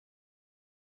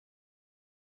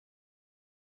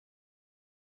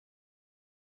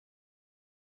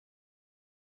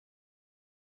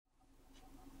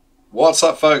What's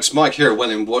up, folks? Mike here at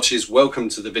Well Watches. Welcome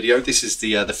to the video. This is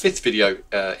the fifth video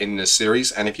in this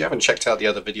series, and if you haven't checked out the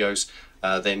other videos,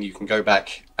 then you can go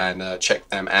back and check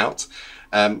them out.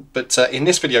 But in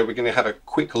this video, we're going to have a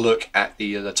quick look at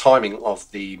the timing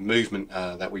of the movement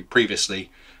that we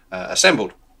previously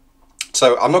assembled.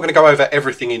 So I'm not going to go over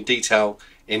everything in detail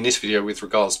in this video with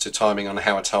regards to timing on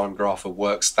how a Timegrapher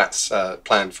works. That's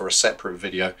planned for a separate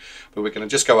video, but we're going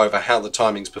to just go over how the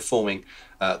timing's performing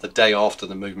the day after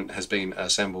the movement has been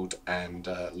assembled and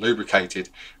lubricated.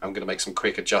 I'm going to make some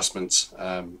quick adjustments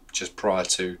just prior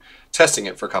to testing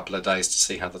it for a couple of days to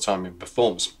see how the timing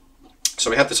performs. So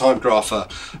we have the Timegrapher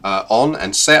on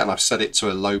and set, and I've set it to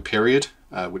a low period,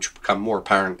 which will become more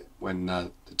apparent when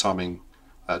the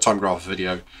Timegrapher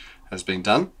video has been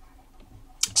done.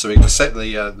 So we're going to set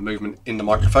the movement in the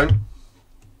microphone.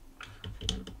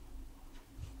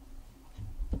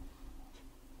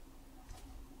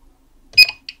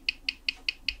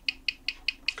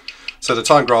 So the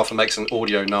Timegrapher makes an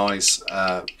audio noise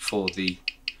for the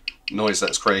noise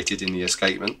that's created in the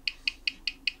escapement.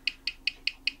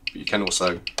 But you can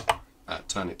also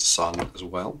turn it to silent as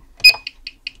well.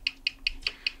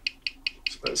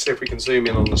 So let's see if we can zoom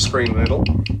in on the screen a little.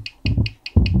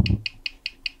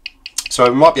 So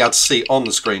we might be able to see on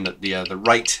the screen that the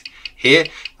rate here,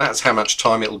 that's how much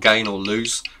time it'll gain or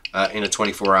lose in a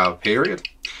 24-hour period.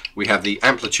 We have the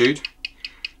amplitude,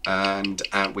 and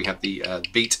we have the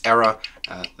beat error,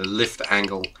 the lift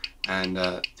angle, and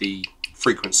the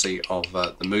frequency of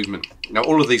the movement. Now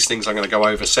all of these things I'm going to go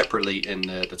over separately in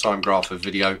the Timegrapher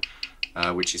video,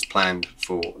 which is planned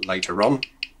for later on.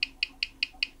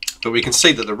 But we can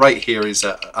see that the rate here is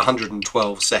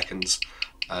 112 seconds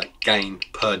gain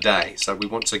per day. So we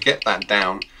want to get that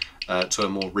down to a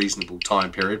more reasonable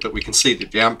time period, but we can see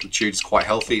that the amplitude is quite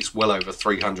healthy. It's well over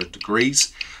 300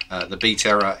 degrees. The beat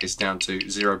error is down to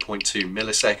 0.2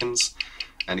 milliseconds,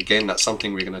 and again that's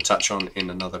something we're going to touch on in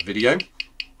another video.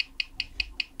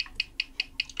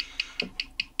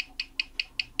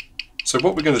 So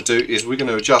what we're going to do is we're going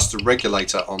to adjust the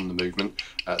regulator on the movement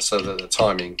so that the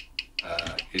timing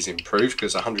is improved,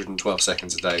 because 112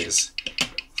 seconds a day is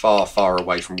far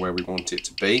away from where we want it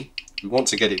to be. We want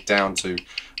to get it down to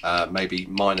maybe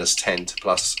 -10 to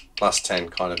plus 10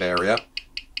 kind of area.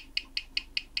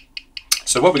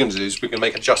 So what we're going to do is we're going to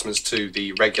make adjustments to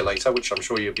the regulator, which I'm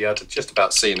sure you'll be able to just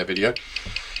about see in the video.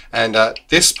 And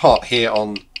this part here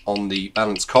on the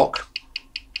balance cock,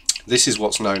 this is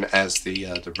what's known as the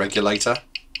regulator.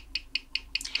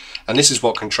 And this is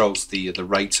what controls the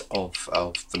rate of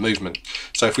the movement.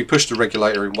 So if we push the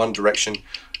regulator in one direction,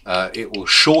 it will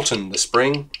shorten the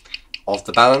spring of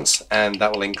the balance, and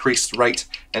that will increase the rate.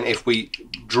 And if we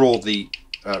draw the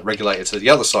regulator to the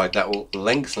other side, that will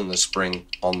lengthen the spring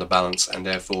on the balance and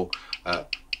therefore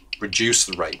reduce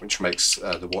the rate, which makes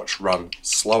the watch run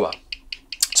slower.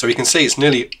 So we can see it's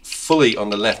nearly fully on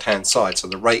the left hand side, so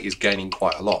the rate is gaining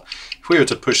quite a lot. If we were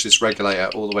to push this regulator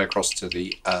all the way across to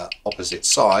the opposite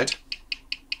side,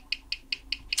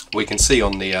 we can see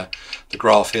on the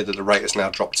graph here that the rate has now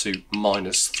dropped to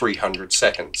 -300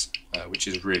 seconds, which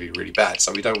is really bad.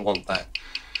 So we don't want that.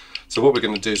 So what we're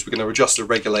going to do is we're going to adjust the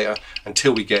regulator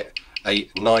until we get a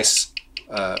nice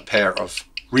pair of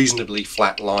reasonably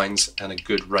flat lines and a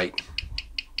good rate.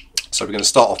 So we're going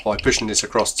to start off by pushing this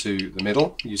across to the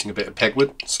middle using a bit of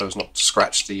pegwood so as not to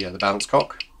scratch the balance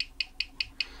cock.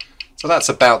 So that's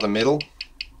about the middle.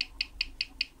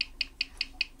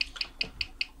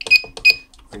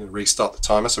 I'm going to restart the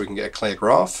timer so we can get a clear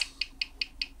graph.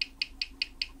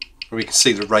 We can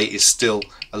see the rate is still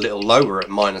a little lower at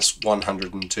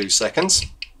 -102 seconds.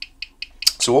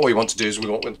 So what we want to do is we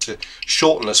want to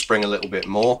shorten the spring a little bit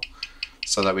more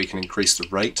so that we can increase the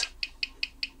rate.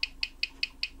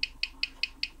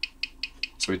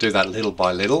 So we do that little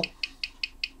by little.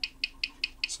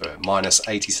 So at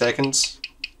 -80 seconds,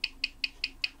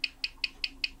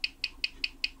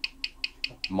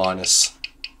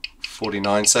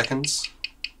 -49 seconds.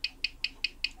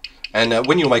 And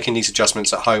when you're making these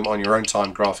adjustments at home on your own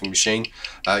time graphing machine,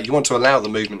 you want to allow the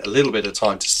movement a little bit of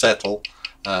time to settle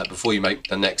before you make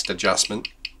the next adjustment,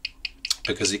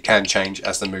 because it can change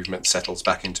as the movement settles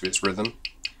back into its rhythm,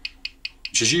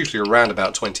 which is usually around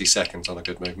about 20 seconds on a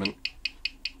good movement.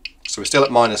 So we're still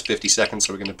at -50 seconds,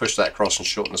 so we're going to push that across and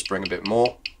shorten the spring a bit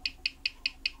more.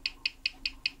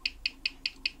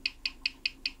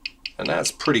 And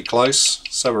that's pretty close.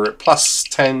 So we're at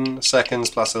 +10 seconds,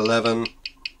 +11,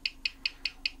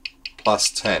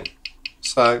 +10.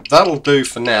 So that'll do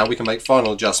for now. We can make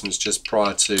final adjustments just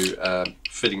prior to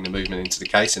fitting the movement into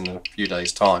the case in a few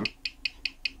days' time.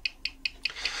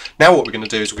 Now what we're going to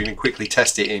do is we're going to quickly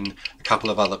test it in a couple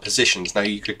of other positions. Now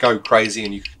you could go crazy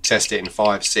and you could test it in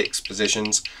 5, 6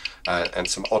 positions and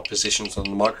some odd positions on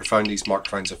the microphone. These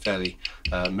microphones are fairly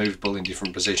movable in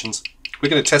different positions. We're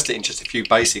going to test it in just a few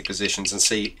basic positions and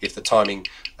see if the timing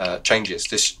changes.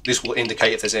 This will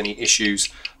indicate if there's any issues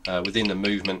within the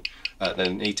movement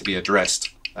that need to be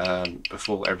addressed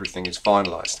before everything is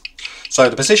finalized. So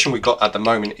the position we've got at the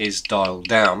moment is dial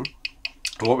down.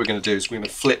 And what we're going to do is we're going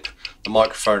to flip the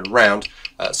microphone around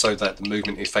so that the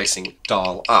movement is facing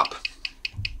dial up.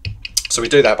 So we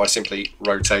do that by simply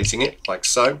rotating it like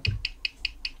so.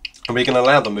 And we're going to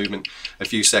allow the movement a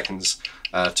few seconds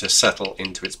to settle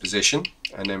into its position.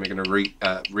 And then we're going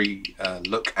to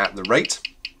look at the rate.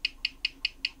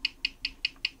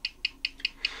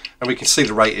 And we can see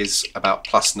the rate is about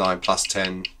 +9,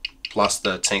 +10,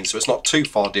 +13. So it's not too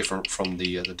far different from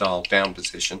the dial down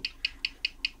position.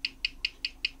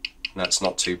 And that's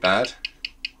not too bad.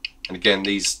 And again,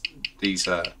 these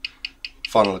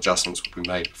final adjustments will be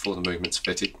made before the movement's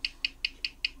fitted.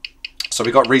 So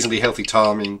we've got reasonably healthy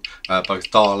timing,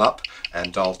 both dial up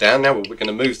and dial down. Now we're going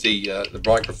to move the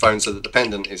microphone so that the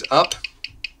pendant is up.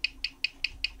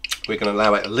 We're going to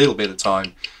allow it a little bit of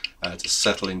time to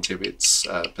settle into its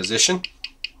position.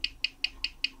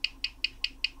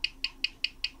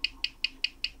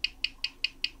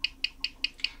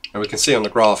 And we can see on the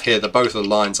graph here that both of the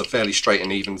lines are fairly straight and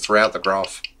even throughout the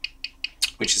graph,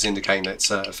 which is indicating that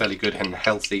it's a fairly good and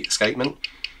healthy escapement.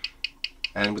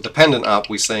 And with the pendant up,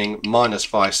 we're seeing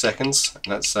 -5 seconds,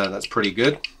 and that's pretty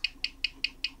good.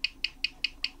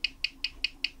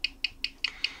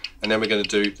 And then we're going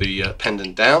to do the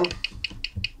pendant down.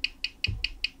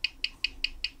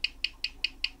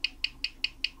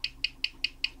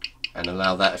 And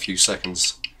allow that a few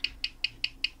seconds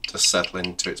to settle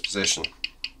into its position.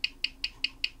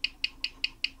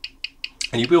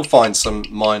 And you will find some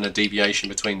minor deviation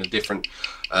between the different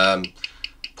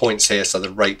points here, so the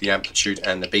rate, the amplitude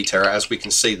and the beat error. As we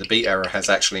can see, the beat error has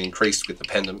actually increased with the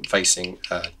pendant facing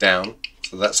down,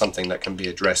 so that's something that can be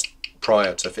addressed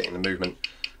prior to fitting the movement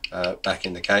back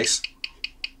in the case.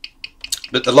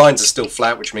 But the lines are still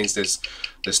flat, which means there's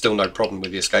still no problem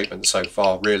with the escapement so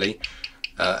far, really.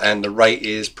 And the rate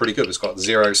is pretty good. It's got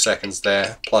 0 seconds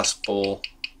there, +4,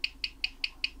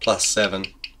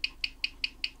 +7,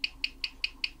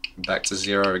 back to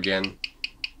 0 again.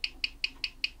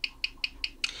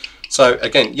 So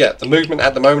again, yeah, the movement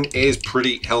at the moment is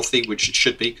pretty healthy, which it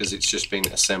should be because it's just been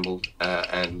assembled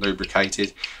and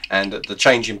lubricated. And at the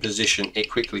change in position, it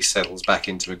quickly settles back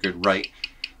into a good rate.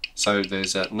 So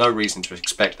there's no reason to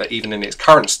expect that even in its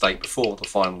current state before the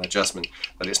final adjustment,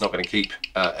 that it's not going to keep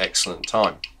excellent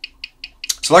time.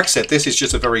 So like I said, this is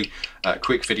just a very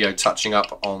quick video touching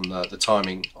up on the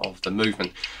timing of the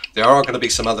movement. There are going to be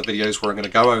some other videos where I'm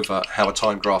going to go over how a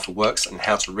Timegrapher works and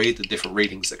how to read the different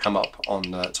readings that come up on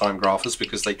Timegraphers,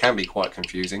 because they can be quite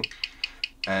confusing.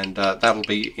 And that'll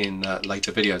be in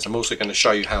later videos. I'm also going to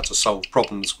show you how to solve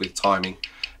problems with timing,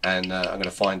 and I'm going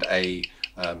to find an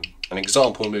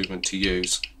example movement to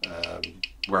use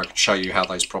where I can show you how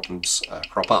those problems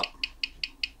crop up.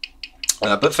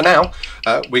 But for now,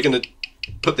 we're going to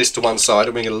put this to one side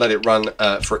and we're going to let it run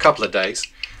for a couple of days,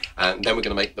 and then we're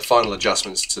going to make the final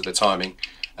adjustments to the timing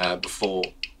before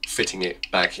fitting it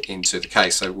back into the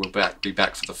case. So we'll be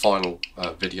back for the final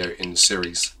video in the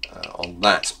series on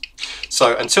that.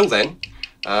 So until then,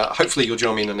 hopefully you'll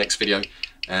join me in the next video,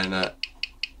 and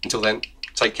until then,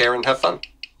 take care and have fun.